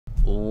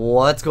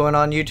What's going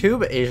on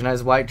YouTube?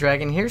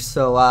 azneyeswhitedragon here.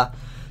 So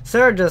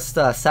Sarah just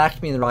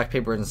sacked me in the rock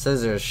paper and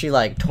scissors. She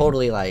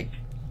totally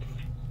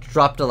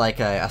dropped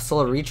a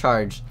solar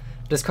recharge,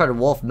 discarded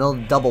wolf,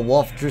 milled double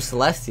wolf, drew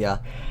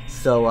Celestia.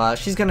 So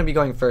she's gonna be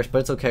going first, but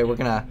it's okay. We're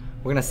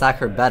gonna sack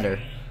her better.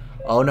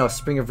 Oh no,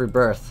 Spring of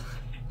Rebirth.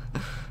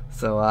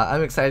 So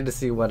I'm excited to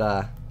see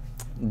what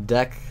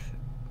deck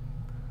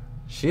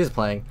she is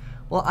playing.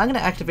 Well, I'm gonna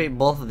activate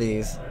both of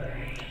these.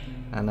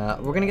 And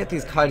we're gonna get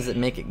these cards that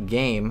make it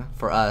game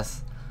for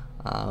us.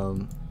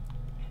 You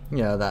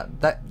know,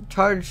 that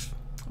charge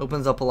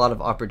opens up a lot of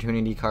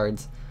opportunity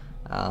cards,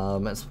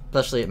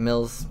 especially at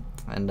mills.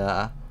 And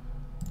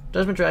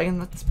Judgment Dragon,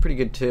 that's pretty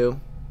good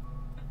too.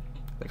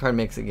 The card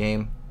makes it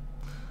game.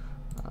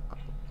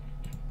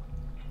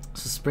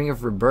 So Spring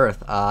of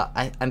Rebirth.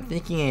 I'm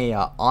thinking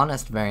a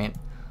honest variant.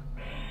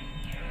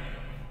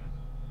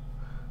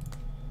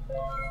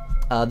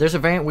 There's a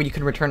variant where you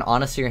can return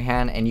Honest to your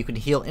hand and you can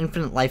heal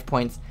infinite life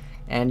points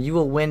and you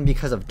will win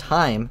because of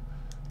time.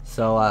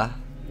 So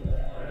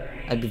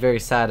I'd be very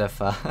sad if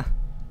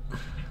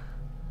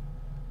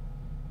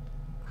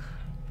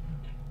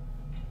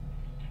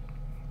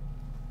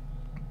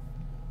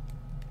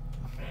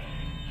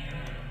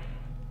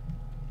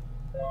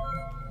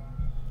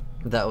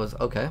that was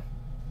okay.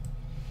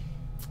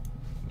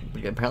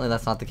 Apparently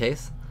that's not the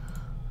case.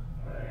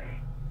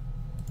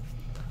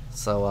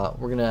 So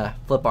we're gonna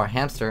flip our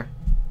hamster.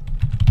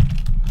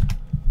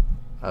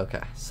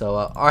 Okay, so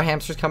our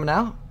hamster's coming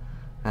out,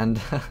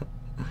 and we're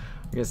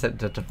gonna set it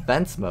to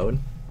defense mode,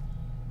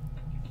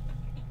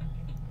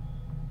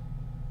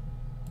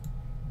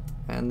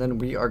 and then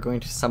we are going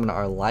to summon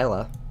our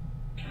Lila.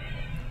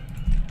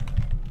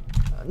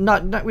 We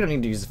don't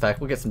need to use effect.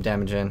 We'll get some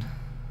damage in.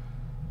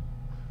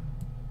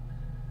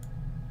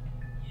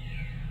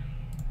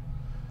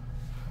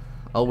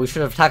 Oh, we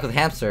should have attacked with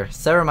hamster.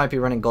 Sarah might be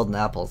running golden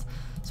apples.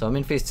 So I'm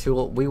in phase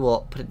 2, we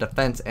will put it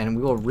defense and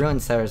we will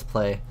ruin Sarah's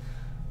play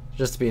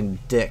just being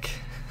a dick.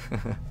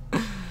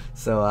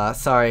 So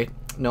sorry,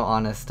 no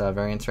honest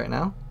variants right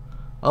now.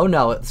 Oh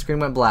no, the screen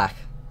went black.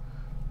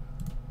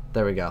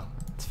 There we go,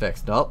 it's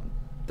fixed. Nope,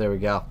 there we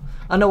go.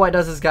 I don't know why it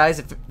does this,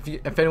 guys.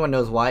 If anyone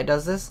knows why it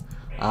does this,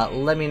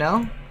 let me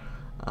know,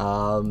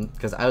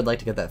 because I would like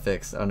to get that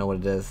fixed. I don't know what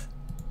it is.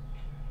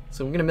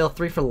 So we're gonna mill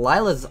 3 for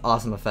Lila's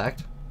awesome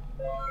effect.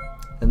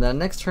 And then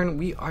next turn,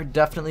 we are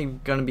definitely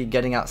going to be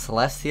getting out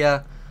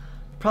Celestia,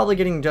 probably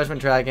getting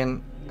Judgment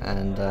Dragon,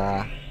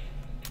 and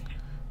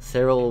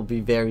Sarah will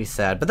be very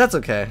sad. But that's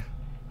okay,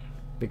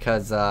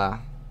 because I'm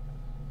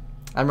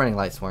running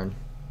Light Sworn.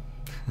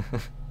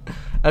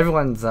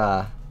 Everyone's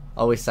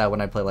always sad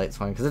when I play Light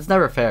Sworn, because it's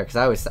never fair, because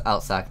I always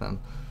outsack them.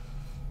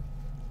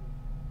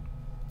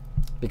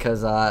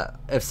 Because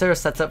if Sarah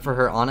sets up for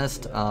her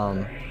honest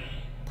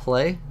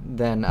play,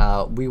 then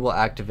we will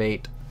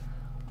activate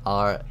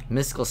our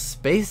Mystical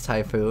Space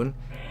Typhoon,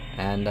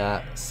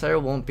 and Sarah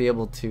won't be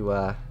able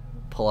to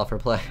pull off her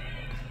play.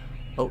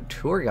 Oh,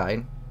 Tour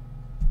Guide.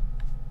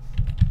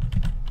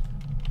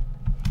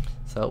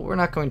 So we're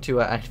not going to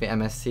activate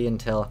MSC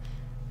until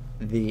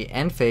the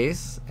end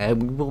phase,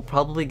 and we will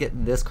probably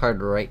get this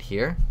card right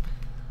here,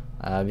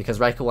 because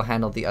Raikou will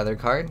handle the other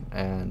card,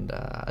 and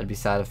I'd be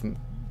sad if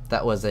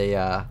that was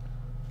a,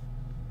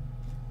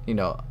 you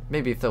know,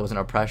 maybe if that was an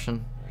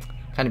oppression.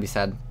 Kind of be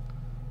sad.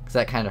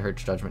 That kind of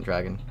hurts Judgment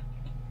Dragon.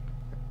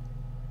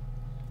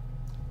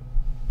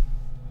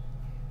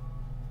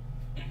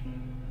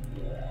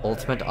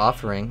 Ultimate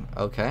Offering,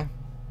 okay.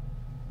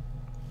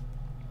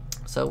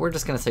 So we're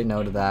just gonna say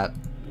no to that.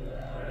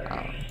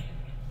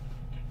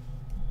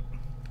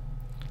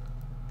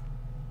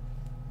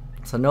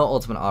 So no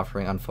Ultimate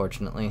Offering,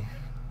 unfortunately.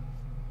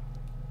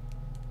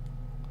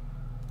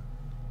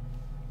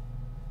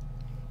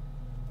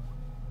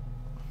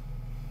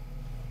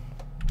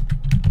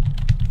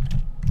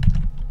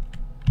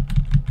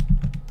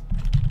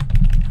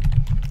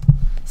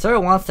 Sarah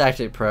wants to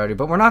activate priority,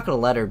 but we're not going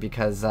to let her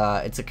because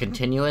it's a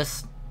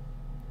continuous.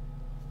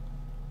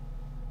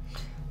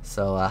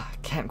 So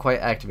can't quite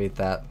activate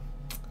that.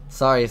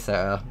 Sorry,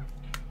 Sarah.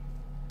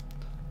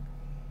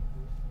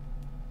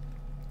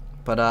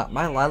 But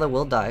my Lila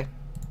will die,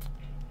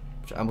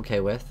 which I'm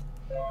okay with.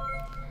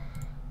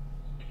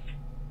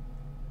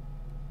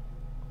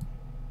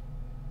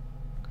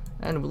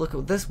 And look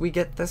at this, we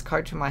get this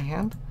card to my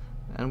hand,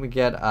 and we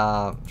get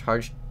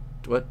charged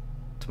to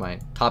my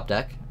top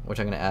deck, which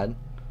I'm going to add.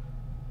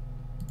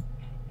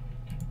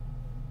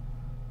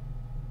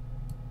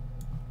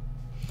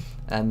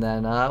 And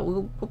then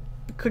we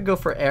could go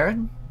for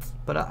Aaron,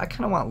 but I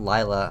kind of want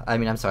Lila. I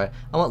mean, I'm sorry,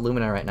 I want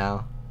Lumina right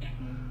now.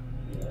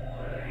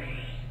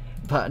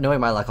 But knowing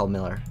my luck, I'll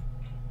mill her.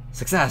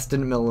 Success!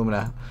 Didn't mill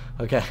Lumina.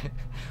 Okay,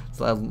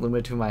 so I'll add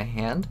Lumina to my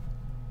hand.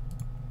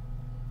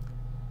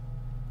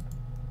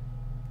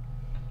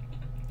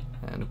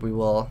 And we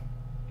will...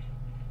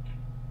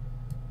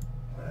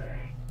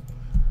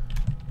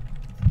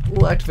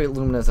 we'll activate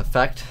Lumina's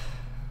effect.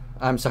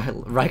 I'm sorry,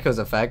 Raikou's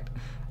effect.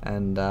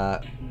 And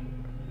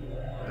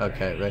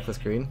okay, Reckless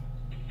Green.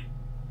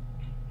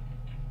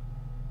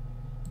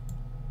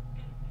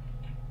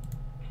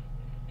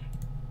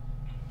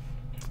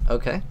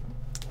 Okay,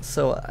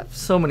 so I have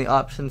so many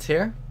options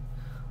here.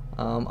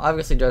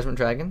 Obviously Judgment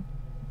Dragon,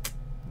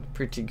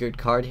 pretty good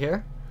card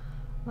here.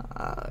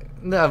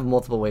 They have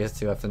multiple ways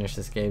to finish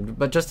this game,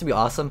 but just to be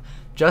awesome,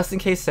 just in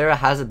case Sarah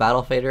has a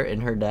Battle Fader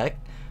in her deck,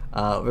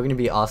 we're going to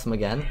be awesome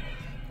again,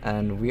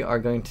 and we are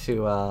going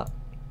to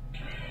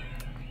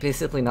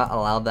basically not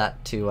allow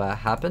that to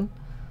happen.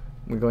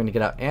 We're going to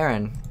get out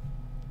Aaron,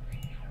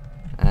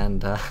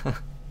 and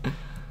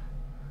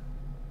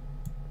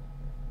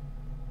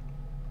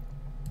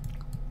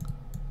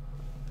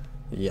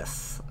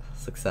yes,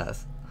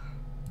 success.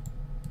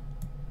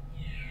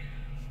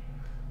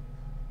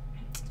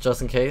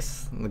 Just in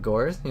case, the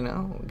Gores, you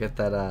know, we'll get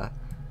that,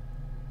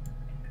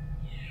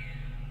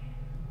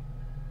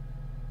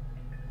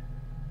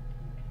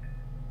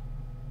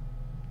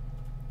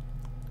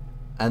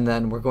 and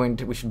then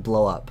we should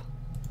blow up.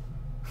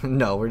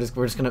 No, we're just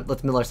gonna,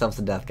 let's mill ourselves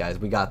to death, guys.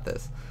 We got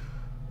this.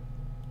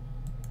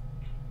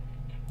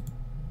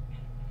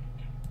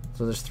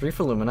 So there's 3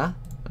 for Lumina,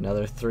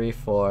 another 3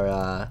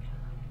 for,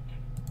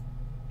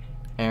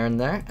 Aaron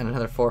there, and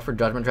another 4 for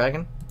Judgment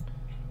Dragon.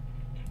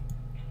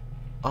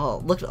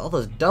 Oh, look at all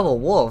those double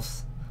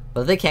wolves.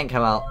 But they can't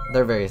come out.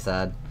 They're very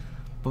sad.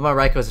 But my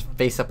Raikou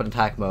face up in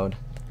attack mode.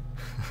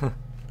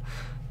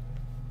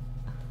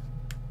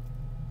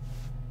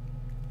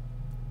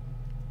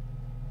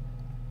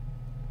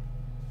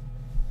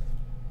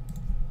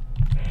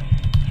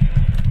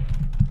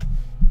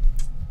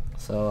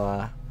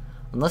 So,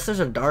 unless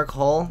there's a dark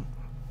hole,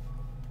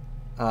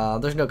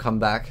 there's no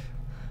comeback.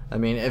 I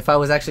mean, if I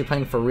was actually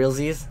playing for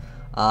realsies,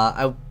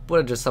 I would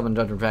have just summoned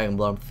Judgment Dragon,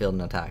 blown up the field,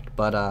 and attacked.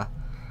 But,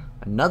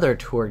 another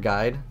tour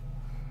guide,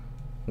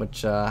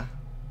 which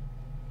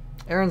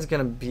Aaron's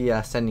gonna be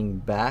sending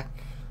back,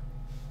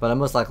 but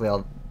most likely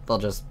they'll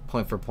just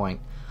point for point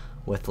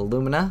with the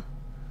Lumina,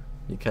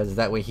 because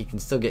that way he can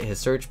still get his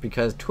search,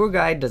 because tour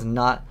guide does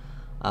not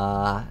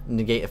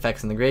negate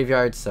effects in the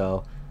graveyard,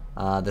 so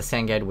the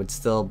sand guide would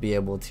still be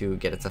able to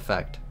get its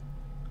effect.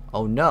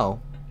 Oh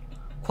no,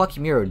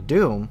 Quackimiro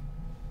Doom.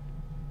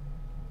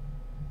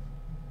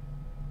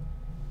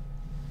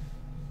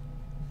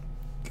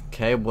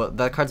 Okay, well,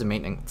 that card's a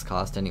maintenance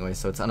cost anyway,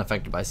 so it's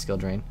unaffected by skill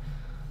drain.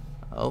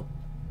 Oh,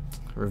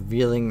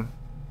 revealing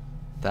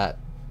that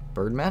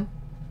Birdman?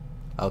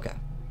 Okay.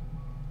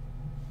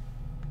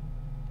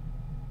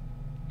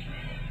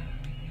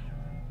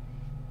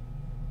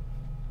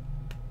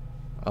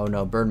 Oh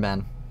no,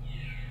 Birdman.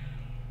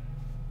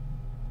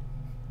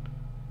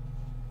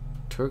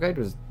 Tour guide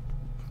was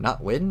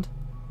not wind?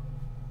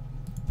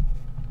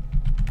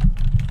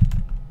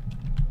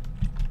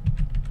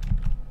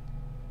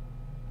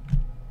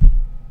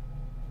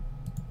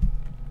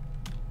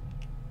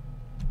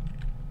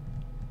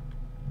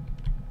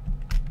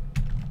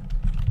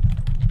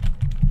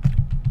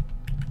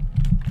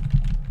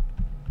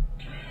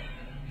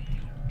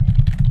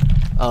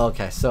 Oh,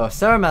 okay, so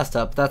Sarah messed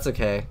up. That's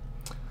okay.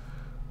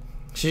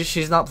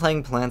 She's not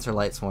playing Plants or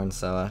Lightsworn,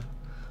 so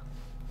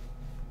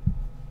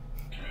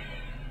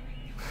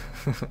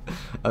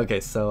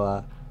okay,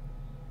 so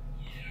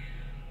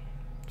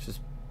just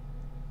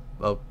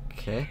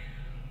okay.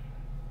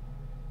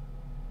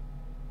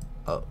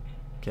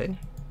 Okay.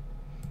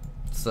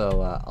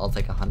 So I'll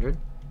take 100.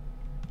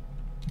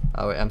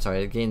 Oh wait, I'm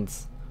sorry. It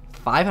gains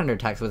 500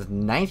 attacks with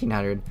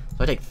 1900,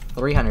 so I take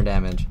 300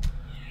 damage.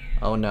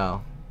 Oh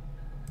no.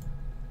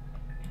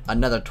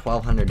 Another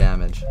 1200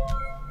 damage.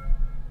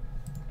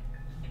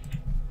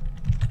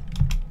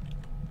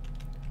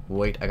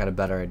 Wait, I got a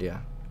better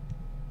idea.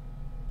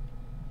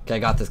 Okay, I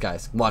got this,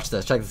 guys. Watch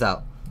this. Check this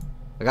out.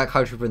 I got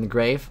Card Trooper in the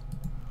grave.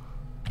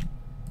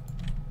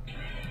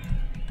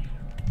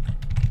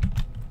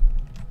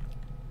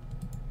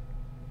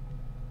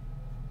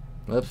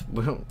 Whoops.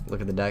 We don't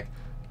look at the deck.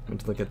 We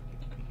need to look at.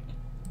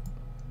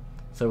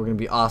 So we're gonna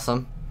be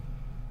awesome.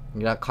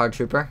 We got Card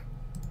Trooper.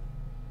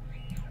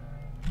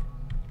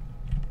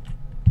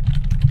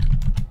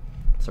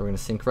 So we're gonna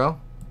synchro.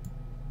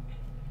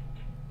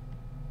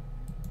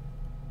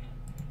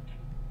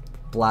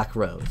 Black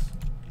Rose.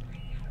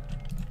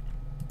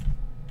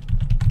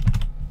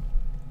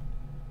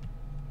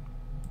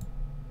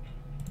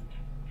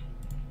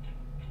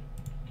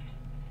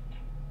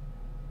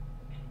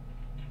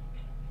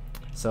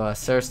 So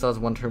Sarah still has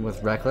 1 turn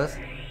with Reckless.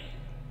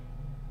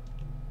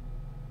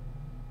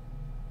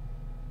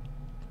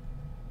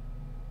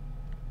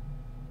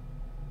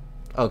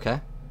 Okay.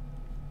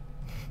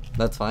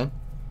 That's fine.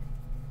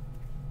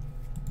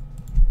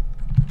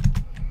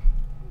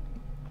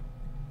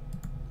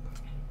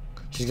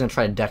 She's gonna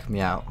try to deck me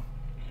out.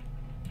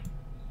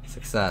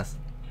 Success.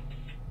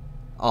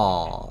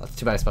 Aw, that's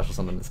too bad I special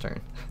summoned this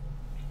turn.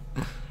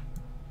 I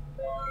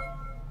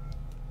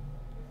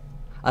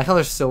like how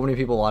there's so many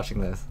people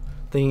watching this,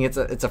 thinking it's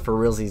a for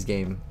realsies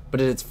game,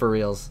 but it's for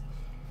reals.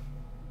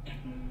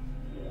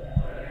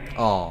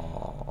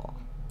 Aw.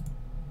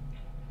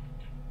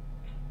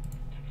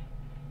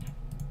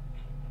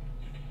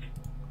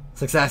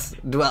 Success.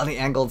 Duality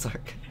and Gold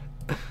Sark.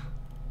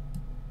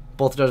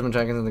 Both Judgment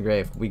Dragons in the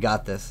grave. We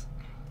got this.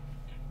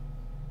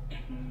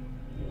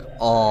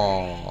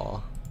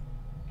 Oh.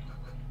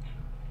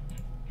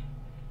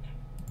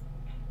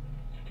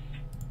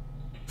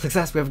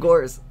 Success, we have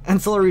Gores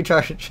and solar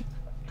recharge.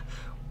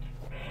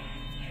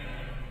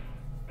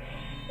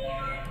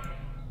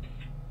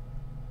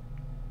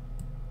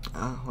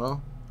 Oh,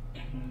 well.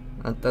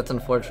 That's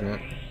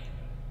unfortunate.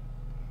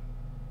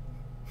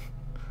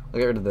 I'll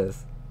get rid of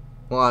this.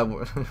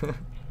 Well,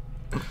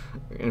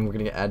 and we're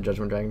gonna add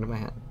Judgment Dragon to my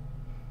hand.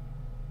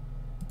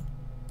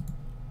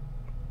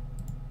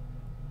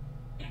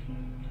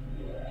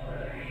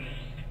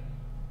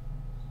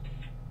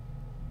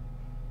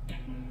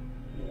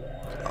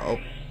 Oh.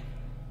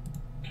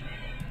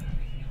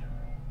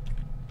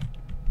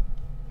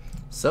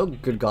 So,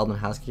 good Goblin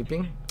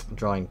housekeeping.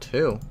 Drawing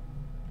 2.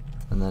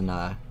 And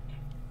then,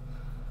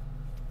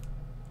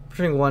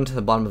 putting 1 to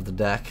the bottom of the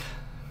deck.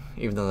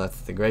 Even though that's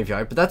the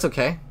graveyard, but that's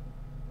okay.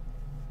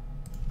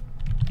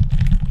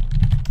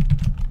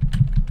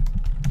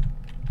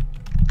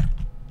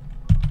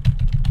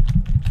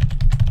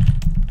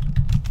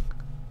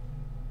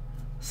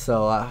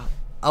 So,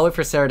 I'll wait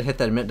for Sarah to hit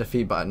that admit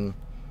defeat button.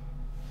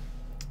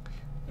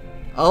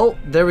 Oh,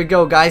 there we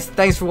go, guys.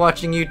 Thanks for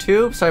watching,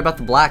 YouTube. Sorry about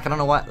the black. I don't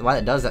know why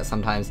it does that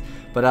sometimes.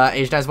 But,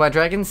 Asian Eyes White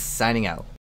Dragon, signing out.